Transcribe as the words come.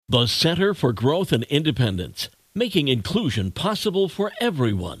The Center for Growth and Independence, making inclusion possible for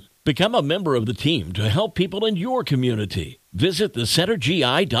everyone. Become a member of the team to help people in your community. Visit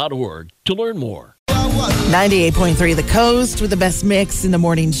thecentergi.org to learn more. 98.3 The Coast with the best mix in the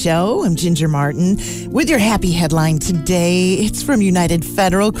morning show. I'm Ginger Martin with your happy headline today. It's from United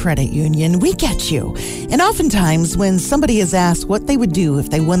Federal Credit Union. We get you. And oftentimes when somebody is asked what they would do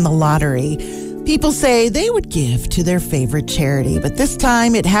if they won the lottery, people say they would give to their favorite charity. But this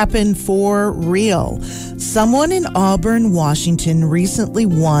time it happened for real. Someone in Auburn, Washington recently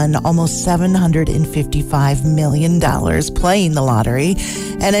won almost $755 million playing the lottery.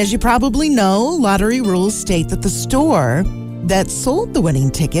 And as you probably know, lottery rules state that the store that sold the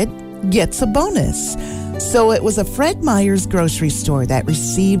winning ticket gets a bonus. So it was a Fred Meyer's grocery store that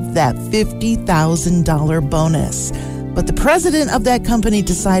received that $50,000 bonus. But the president of that company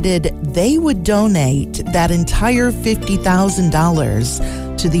decided they would donate that entire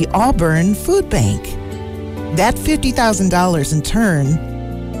 $50,000 to the Auburn Food Bank. That $50,000 in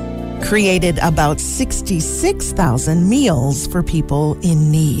turn created about 66,000 meals for people in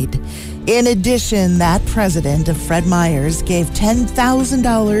need. In addition, that president of Fred Meyer's gave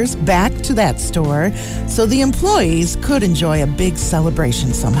 $10,000 back to that store so the employees could enjoy a big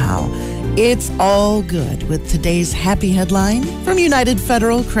celebration somehow. It's all good with today's happy headline from United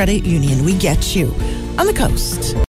Federal Credit Union. We get you on the coast.